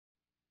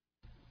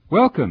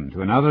Welcome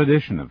to another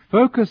edition of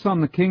Focus on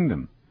the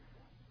Kingdom.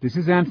 This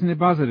is Anthony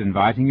Buzzard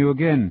inviting you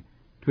again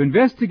to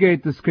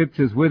investigate the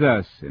Scriptures with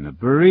us in a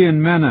Berean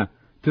manner,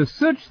 to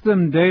search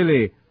them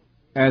daily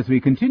as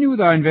we continue with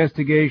our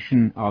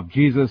investigation of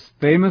Jesus'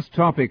 famous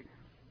topic,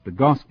 the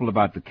Gospel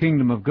about the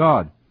Kingdom of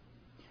God.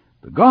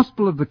 The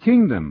Gospel of the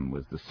Kingdom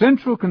was the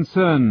central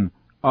concern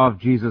of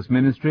Jesus'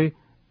 ministry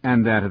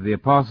and that of the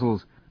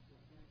Apostles.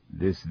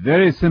 This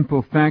very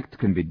simple fact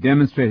can be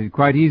demonstrated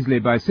quite easily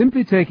by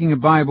simply taking a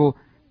Bible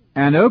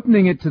and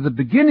opening it to the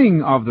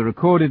beginning of the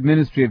recorded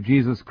ministry of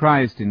Jesus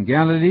Christ in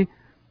Galilee,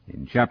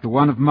 in chapter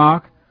 1 of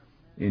Mark,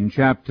 in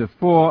chapter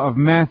 4 of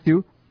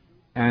Matthew,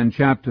 and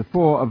chapter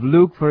 4 of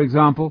Luke, for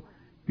example.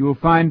 You will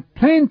find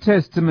plain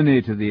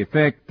testimony to the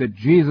effect that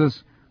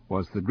Jesus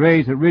was the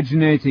great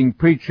originating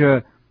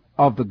preacher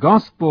of the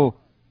gospel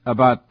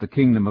about the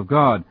kingdom of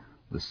God.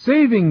 The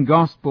saving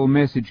gospel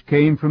message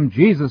came from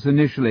Jesus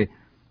initially.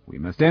 We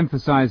must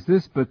emphasize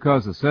this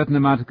because a certain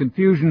amount of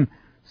confusion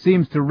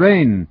seems to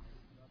reign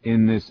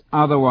in this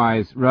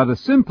otherwise rather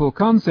simple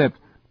concept.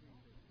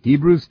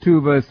 Hebrews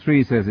 2 verse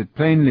 3 says it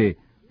plainly.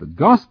 The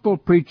gospel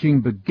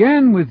preaching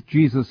began with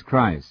Jesus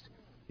Christ.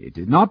 It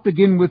did not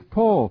begin with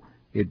Paul.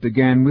 It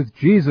began with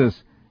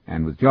Jesus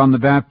and with John the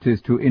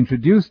Baptist, who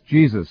introduced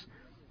Jesus.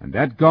 And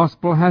that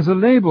gospel has a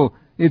label.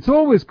 It's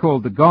always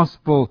called the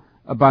gospel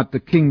about the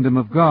kingdom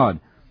of God.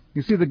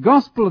 You see, the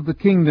gospel of the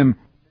kingdom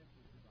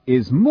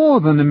is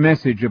more than a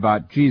message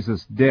about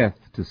Jesus' death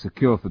to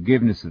secure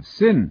forgiveness of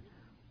sin.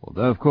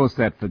 Although, of course,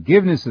 that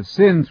forgiveness of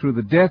sin through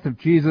the death of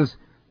Jesus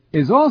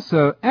is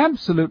also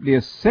absolutely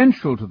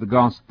essential to the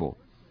gospel.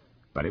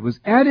 But it was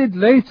added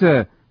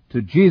later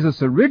to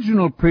Jesus'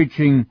 original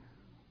preaching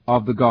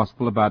of the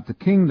gospel about the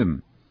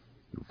kingdom.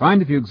 You'll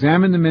find if you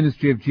examine the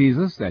ministry of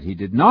Jesus that he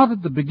did not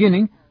at the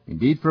beginning,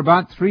 indeed for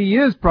about 3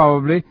 years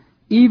probably,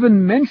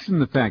 even mention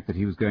the fact that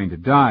he was going to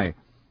die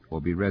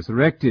or be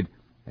resurrected.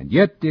 And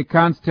yet the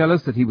accounts tell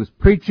us that he was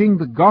preaching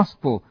the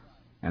gospel,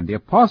 and the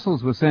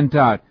apostles were sent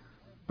out,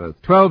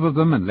 both 12 of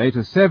them and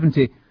later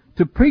 70,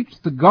 to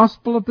preach the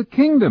gospel of the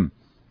kingdom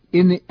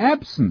in the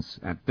absence,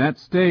 at that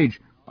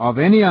stage, of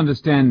any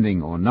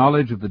understanding or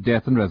knowledge of the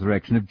death and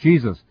resurrection of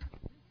Jesus.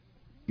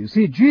 You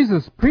see,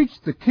 Jesus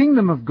preached the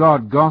kingdom of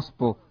God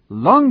gospel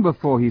long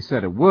before he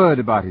said a word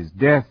about his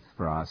death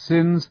for our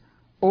sins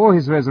or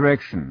his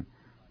resurrection.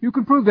 You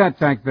can prove that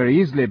fact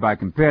very easily by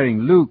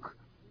comparing Luke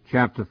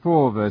chapter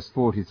 4 verse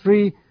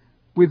 43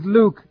 with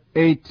Luke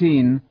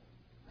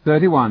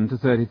 18:31 to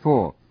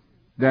 34.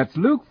 That's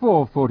Luke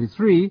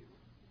 4:43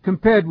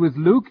 compared with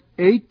Luke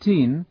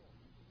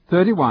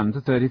 18:31 to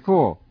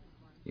 34.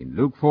 In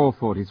Luke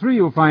 4:43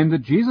 you'll find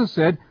that Jesus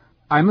said,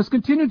 I must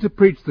continue to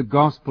preach the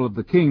gospel of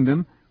the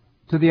kingdom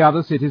to the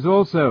other cities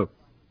also.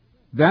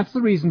 That's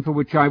the reason for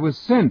which I was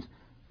sent.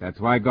 That's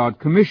why God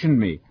commissioned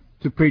me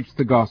to preach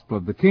the gospel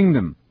of the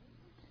kingdom.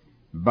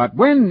 But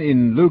when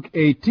in Luke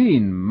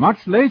 18,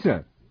 much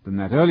later than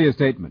that earlier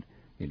statement,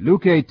 in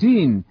Luke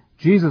 18,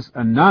 Jesus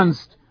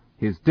announced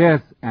his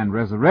death and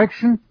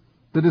resurrection,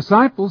 the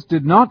disciples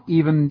did not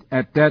even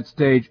at that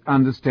stage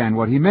understand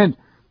what he meant.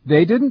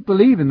 They didn't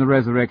believe in the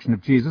resurrection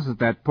of Jesus at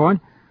that point.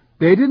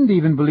 They didn't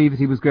even believe that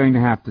he was going to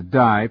have to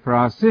die for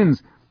our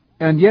sins.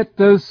 And yet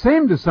those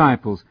same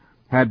disciples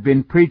had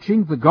been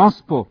preaching the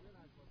gospel.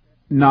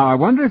 Now, I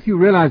wonder if you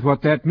realize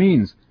what that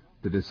means.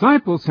 The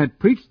disciples had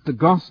preached the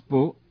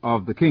gospel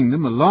of the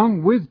kingdom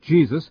along with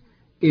Jesus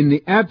in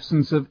the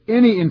absence of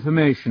any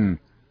information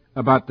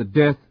about the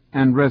death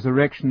and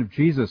resurrection of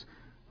Jesus.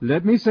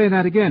 Let me say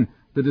that again.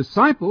 The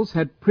disciples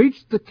had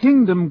preached the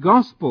kingdom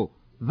gospel,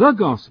 the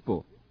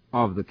gospel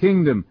of the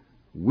kingdom,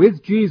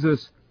 with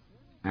Jesus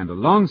and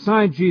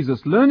alongside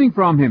Jesus, learning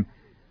from him,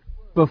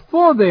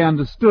 before they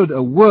understood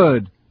a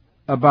word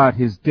about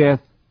his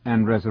death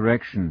and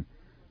resurrection.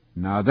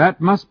 Now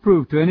that must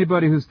prove to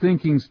anybody who's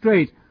thinking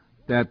straight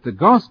that the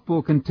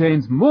gospel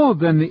contains more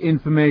than the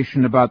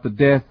information about the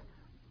death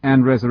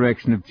and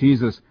resurrection of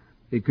Jesus.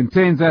 It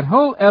contains that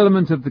whole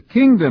element of the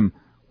kingdom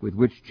with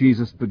which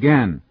Jesus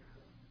began.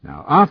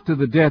 Now, after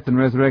the death and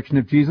resurrection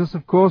of Jesus,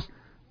 of course,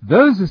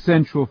 those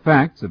essential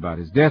facts about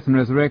his death and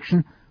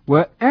resurrection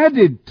were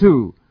added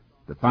to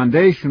the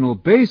foundational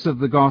base of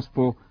the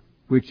gospel,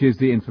 which is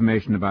the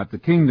information about the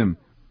kingdom.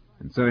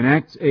 And so in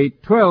Acts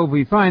 8:12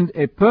 we find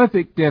a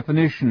perfect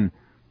definition,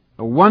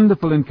 a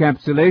wonderful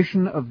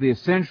encapsulation of the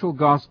essential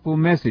gospel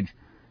message.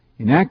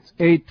 In Acts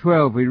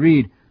 8:12 we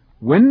read,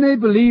 When they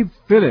believed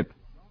Philip,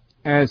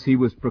 as he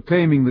was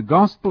proclaiming the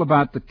gospel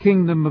about the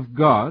kingdom of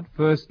God,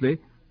 firstly,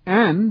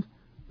 and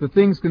the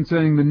things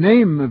concerning the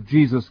name of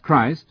Jesus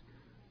Christ,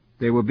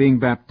 they were being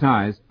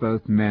baptized,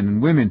 both men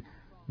and women.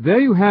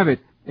 There you have it,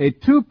 a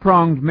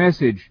two-pronged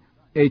message,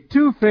 a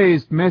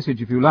two-phased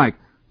message, if you like.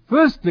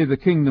 Firstly, the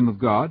kingdom of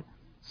God.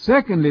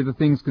 Secondly, the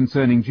things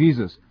concerning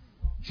Jesus.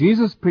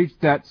 Jesus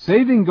preached that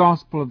saving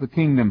gospel of the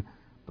kingdom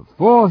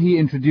before he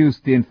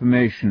introduced the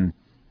information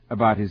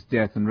about his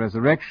death and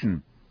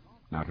resurrection.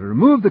 Now, to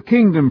remove the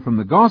kingdom from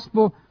the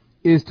gospel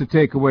is to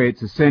take away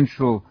its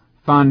essential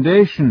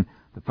foundation,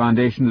 the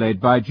foundation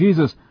laid by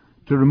Jesus.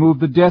 To remove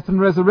the death and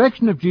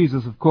resurrection of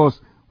Jesus, of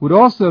course, would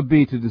also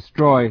be to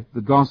destroy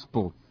the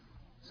gospel.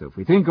 So if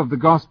we think of the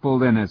gospel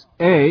then as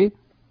A,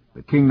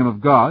 the kingdom of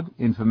God,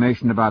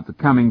 information about the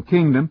coming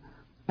kingdom,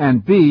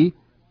 and B,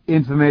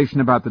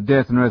 information about the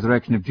death and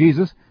resurrection of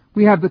Jesus,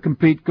 we have the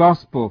complete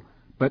gospel.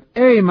 But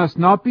A must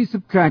not be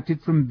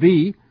subtracted from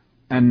B,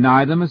 and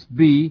neither must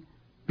B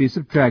be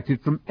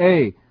subtracted from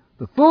A.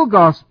 The full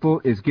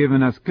gospel is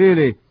given us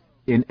clearly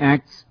in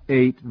Acts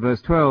 8,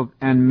 verse 12,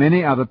 and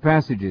many other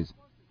passages.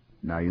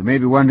 Now you may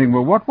be wondering,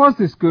 well, what was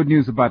this good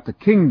news about the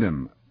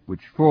kingdom,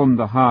 which formed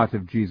the heart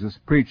of Jesus'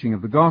 preaching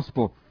of the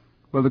gospel?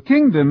 Well, the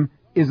kingdom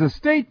is a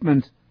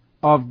statement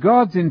of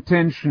God's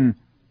intention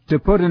to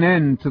put an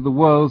end to the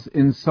world's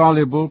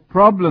insoluble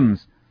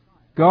problems.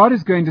 God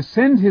is going to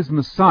send his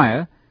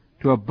Messiah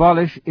to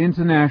abolish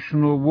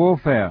international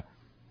warfare.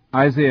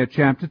 Isaiah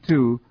chapter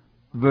 2,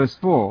 verse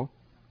 4,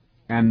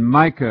 and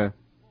Micah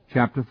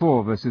chapter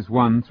 4, verses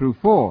 1 through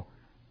 4.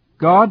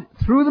 God,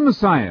 through the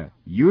Messiah,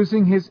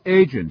 using his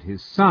agent,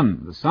 his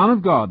Son, the Son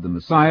of God, the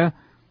Messiah,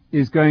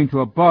 is going to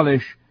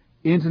abolish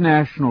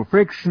international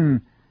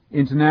friction,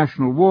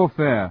 international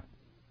warfare.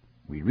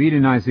 We read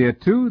in Isaiah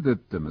 2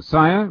 that the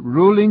Messiah,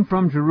 ruling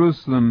from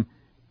Jerusalem,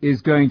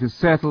 is going to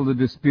settle the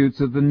disputes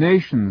of the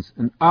nations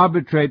and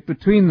arbitrate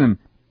between them.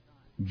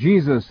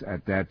 Jesus,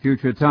 at that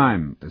future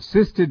time,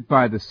 assisted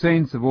by the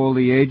saints of all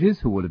the ages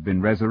who would have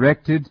been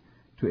resurrected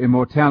to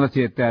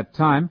immortality at that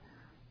time,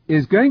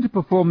 is going to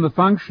perform the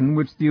function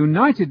which the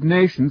United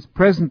Nations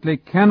presently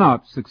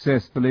cannot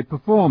successfully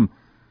perform.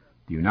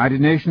 The United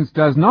Nations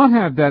does not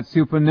have that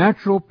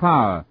supernatural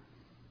power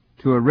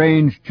to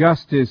arrange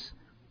justice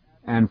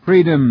and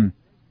freedom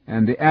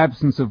and the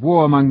absence of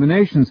war among the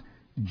nations.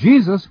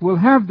 Jesus will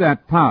have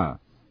that power.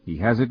 He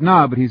has it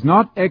now, but he's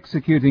not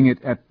executing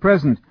it at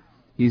present.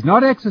 He's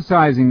not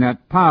exercising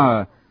that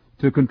power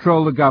to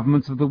control the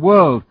governments of the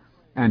world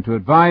and to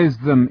advise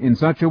them in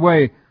such a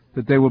way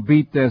that they will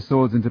beat their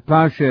swords into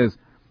plowshares.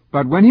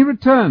 But when he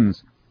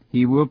returns,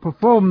 he will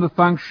perform the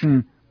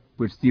function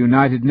which the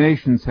United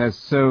Nations has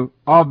so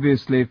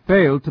obviously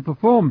failed to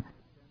perform.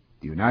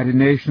 The United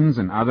Nations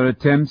and other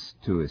attempts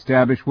to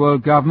establish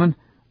world government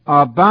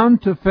are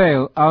bound to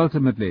fail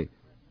ultimately.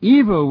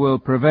 Evil will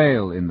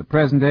prevail in the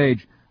present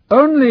age.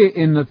 Only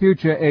in the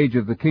future age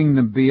of the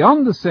kingdom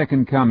beyond the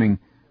second coming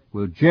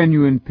will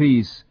genuine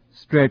peace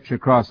stretch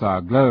across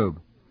our globe.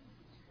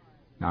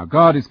 Now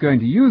God is going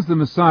to use the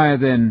Messiah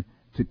then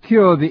to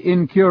cure the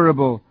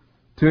incurable,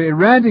 to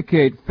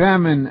eradicate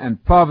famine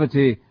and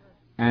poverty,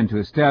 and to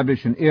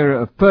establish an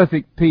era of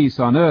perfect peace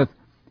on earth.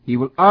 He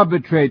will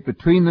arbitrate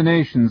between the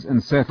nations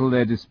and settle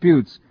their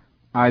disputes.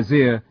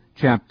 Isaiah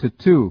chapter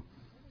 2.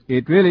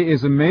 It really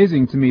is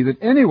amazing to me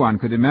that anyone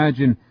could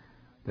imagine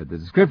that the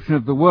description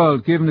of the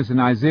world given us in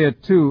Isaiah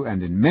 2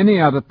 and in many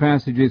other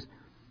passages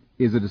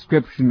is a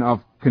description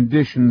of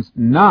conditions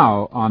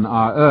now on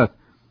our earth.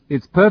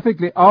 It's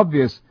perfectly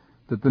obvious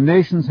that the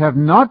nations have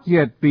not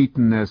yet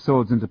beaten their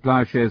swords into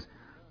plowshares.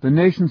 The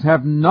nations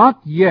have not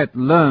yet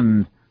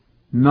learned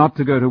not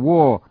to go to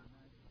war.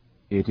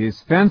 It is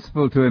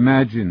fanciful to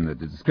imagine that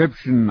the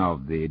description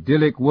of the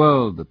idyllic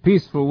world, the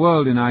peaceful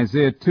world in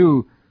Isaiah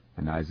 2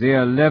 and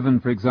Isaiah 11,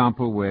 for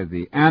example, where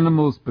the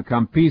animals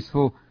become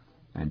peaceful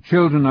and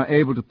children are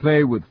able to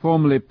play with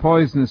formerly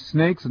poisonous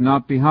snakes and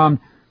not be harmed.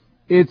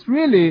 It's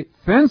really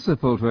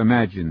fanciful to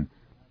imagine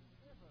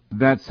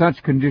that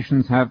such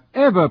conditions have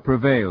ever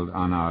prevailed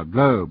on our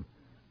globe.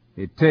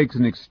 It takes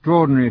an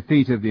extraordinary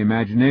feat of the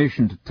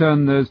imagination to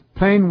turn those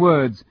plain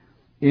words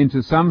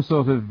into some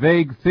sort of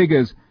vague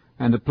figures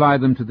and apply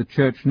them to the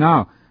church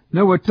now.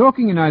 No, we're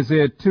talking in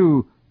Isaiah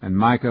 2 and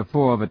Micah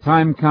 4 of a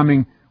time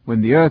coming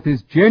when the earth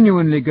is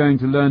genuinely going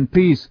to learn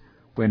peace,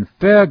 when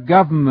fair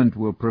government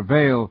will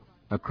prevail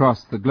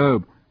across the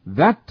globe.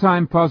 That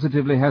time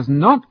positively has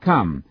not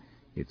come.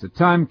 It's a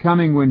time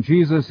coming when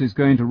Jesus is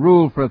going to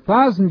rule for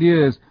 1,000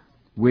 years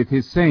with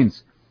his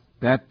saints.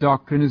 That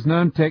doctrine is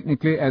known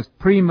technically as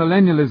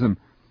premillennialism,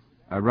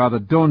 a rather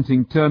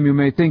daunting term you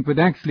may think, but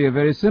actually a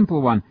very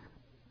simple one.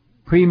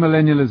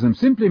 Premillennialism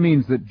simply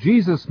means that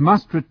Jesus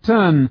must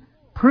return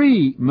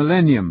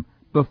pre-millennium,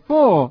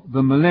 before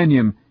the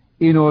millennium,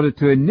 in order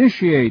to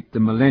initiate the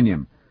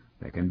millennium.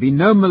 There can be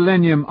no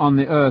millennium on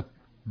the earth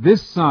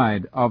this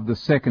side of the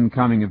second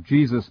coming of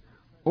Jesus.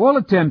 All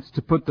attempts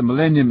to put the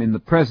millennium in the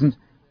present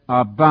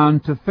are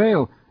bound to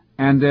fail,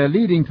 and they're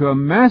leading to a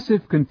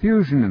massive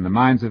confusion in the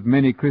minds of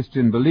many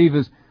Christian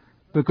believers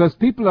because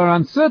people are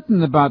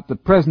uncertain about the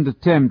present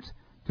attempt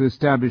to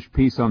establish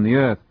peace on the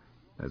earth.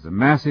 There's a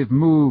massive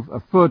move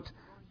afoot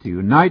to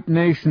unite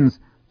nations,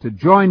 to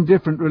join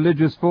different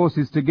religious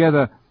forces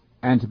together,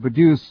 and to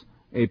produce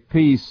a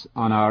peace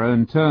on our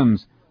own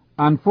terms.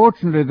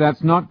 Unfortunately,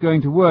 that's not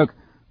going to work.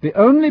 The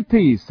only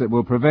peace that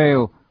will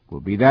prevail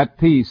will be that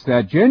peace,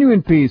 that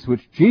genuine peace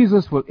which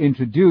Jesus will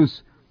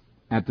introduce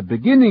at the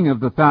beginning of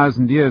the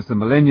 1,000 years, the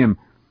millennium,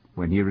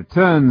 when he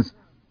returns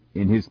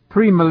in his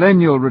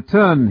premillennial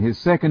return, his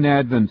second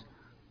advent,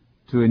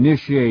 to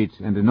initiate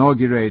and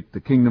inaugurate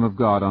the kingdom of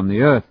God on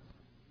the earth.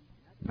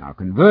 Now,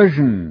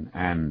 conversion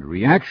and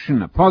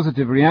reaction, a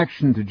positive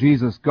reaction to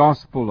Jesus'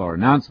 gospel or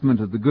announcement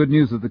of the good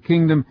news of the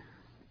kingdom,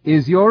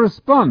 is your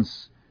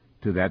response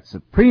to that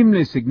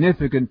supremely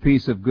significant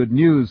piece of good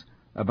news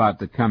about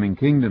the coming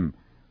kingdom.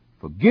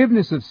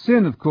 Forgiveness of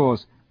sin, of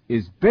course,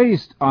 is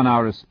based on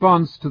our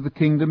response to the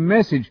kingdom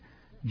message.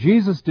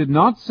 Jesus did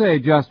not say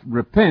just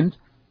repent.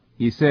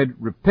 He said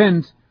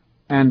repent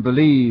and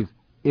believe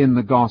in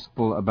the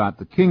gospel about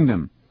the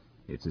kingdom.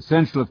 It's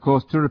essential, of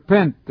course, to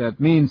repent.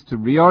 That means to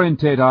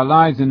reorientate our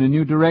lives in a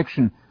new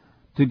direction,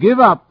 to give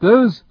up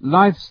those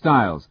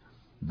lifestyles,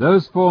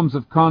 those forms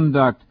of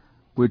conduct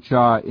which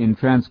are in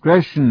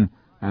transgression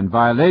and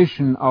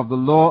violation of the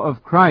law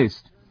of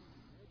Christ.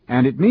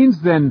 And it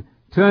means then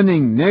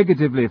turning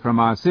negatively from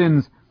our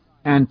sins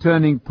and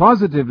turning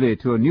positively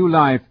to a new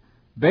life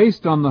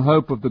based on the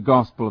hope of the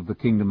gospel of the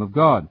kingdom of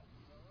God.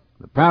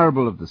 The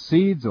parable of the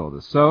seeds or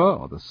the sower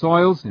or the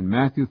soils in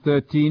Matthew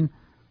 13,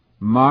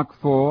 Mark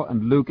 4,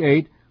 and Luke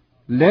 8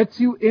 lets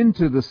you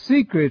into the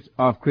secret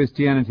of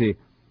Christianity,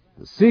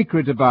 the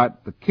secret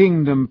about the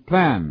kingdom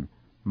plan,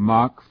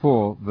 Mark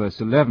 4,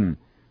 verse 11.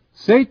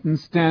 Satan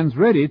stands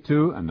ready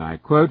to, and I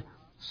quote,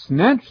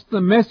 snatch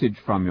the message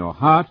from your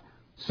heart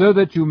so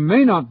that you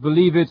may not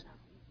believe it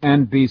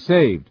and be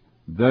saved.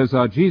 Those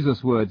are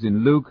Jesus' words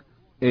in Luke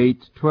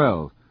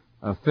 8:12.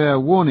 A fair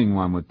warning,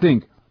 one would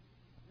think.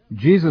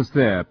 Jesus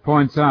there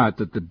points out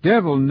that the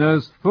devil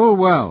knows full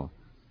well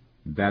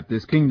that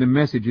this kingdom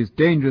message is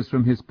dangerous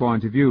from his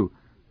point of view.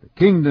 The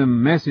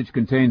kingdom message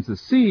contains the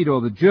seed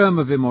or the germ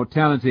of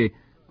immortality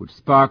which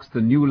sparks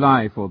the new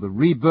life or the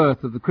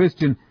rebirth of the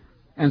Christian,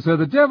 and so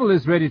the devil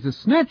is ready to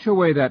snatch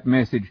away that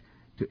message,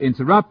 to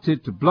interrupt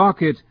it, to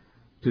block it,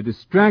 to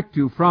distract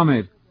you from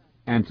it,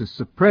 and to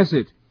suppress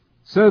it,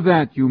 so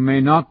that you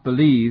may not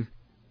believe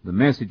the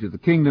message of the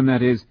kingdom,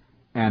 that is,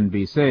 and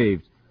be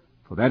saved.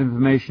 For that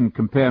information,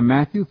 compare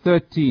Matthew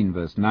 13,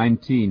 verse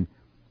 19,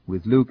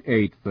 with Luke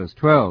 8, verse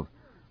 12.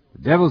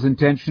 The devil's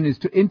intention is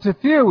to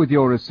interfere with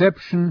your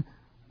reception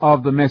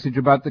of the message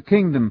about the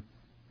kingdom,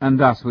 and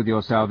thus with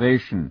your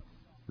salvation.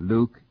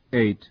 Luke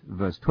 8,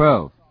 verse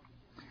 12.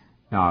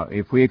 Now,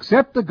 if we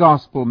accept the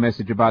gospel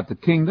message about the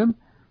kingdom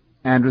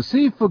and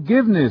receive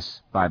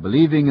forgiveness by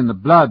believing in the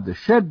blood, the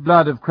shed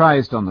blood of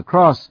Christ on the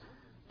cross,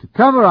 to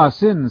cover our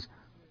sins,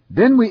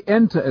 then we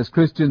enter as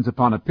Christians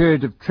upon a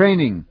period of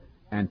training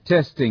and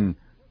testing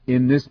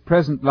in this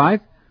present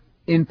life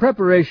in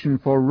preparation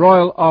for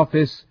royal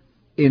office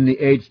in the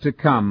age to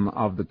come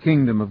of the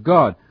kingdom of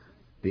God.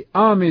 The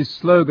Army's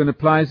slogan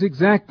applies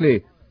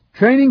exactly.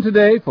 Training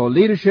today for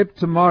leadership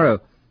tomorrow.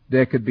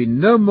 There could be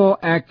no more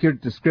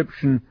accurate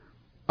description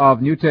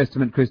of New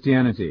Testament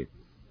Christianity.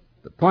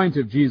 The point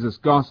of Jesus'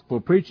 gospel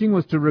preaching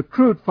was to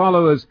recruit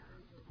followers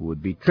who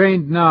would be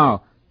trained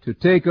now to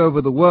take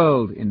over the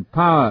world in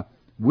power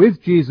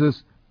with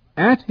Jesus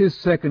at his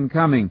second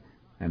coming,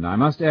 and I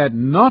must add,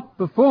 not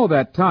before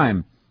that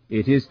time.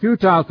 It is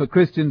futile for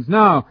Christians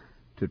now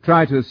to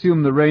try to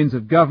assume the reins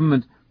of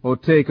government or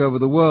take over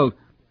the world.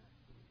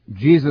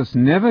 Jesus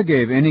never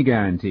gave any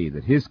guarantee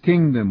that his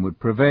kingdom would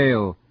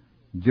prevail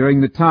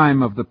during the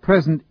time of the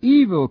present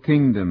evil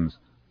kingdoms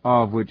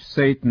of which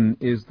Satan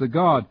is the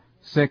god.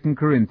 2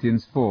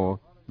 Corinthians 4,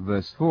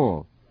 verse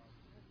 4.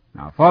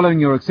 Now, following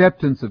your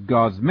acceptance of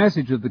God's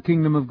message of the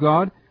kingdom of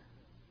God,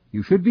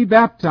 you should be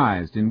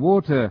baptized in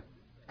water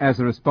as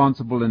a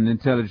responsible and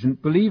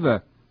intelligent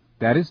believer.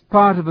 That is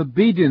part of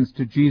obedience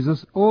to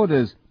Jesus'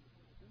 orders.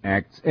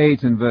 Acts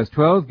 8 and verse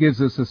 12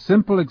 gives us a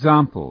simple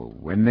example.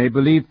 When they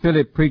believed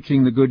Philip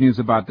preaching the good news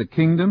about the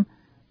kingdom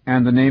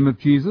and the name of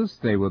Jesus,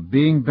 they were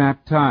being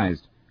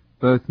baptized,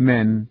 both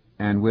men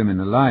and women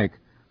alike.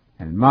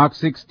 And in Mark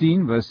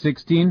 16, verse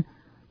 16,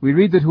 we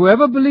read that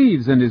whoever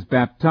believes and is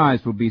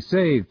baptized will be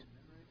saved.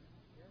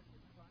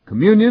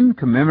 Communion,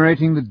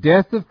 commemorating the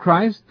death of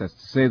Christ, that's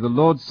to say the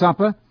Lord's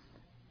Supper,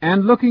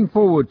 and looking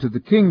forward to the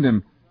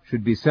kingdom,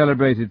 should be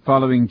celebrated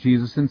following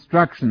Jesus'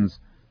 instructions,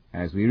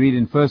 as we read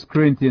in 1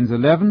 Corinthians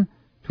 11,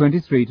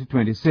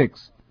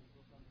 23-26.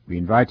 We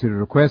invite you to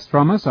request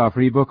from us our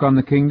free book on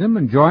the kingdom,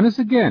 and join us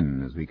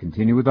again as we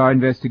continue with our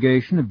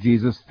investigation of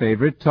Jesus'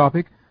 favorite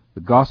topic,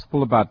 the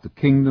gospel about the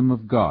kingdom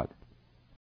of God.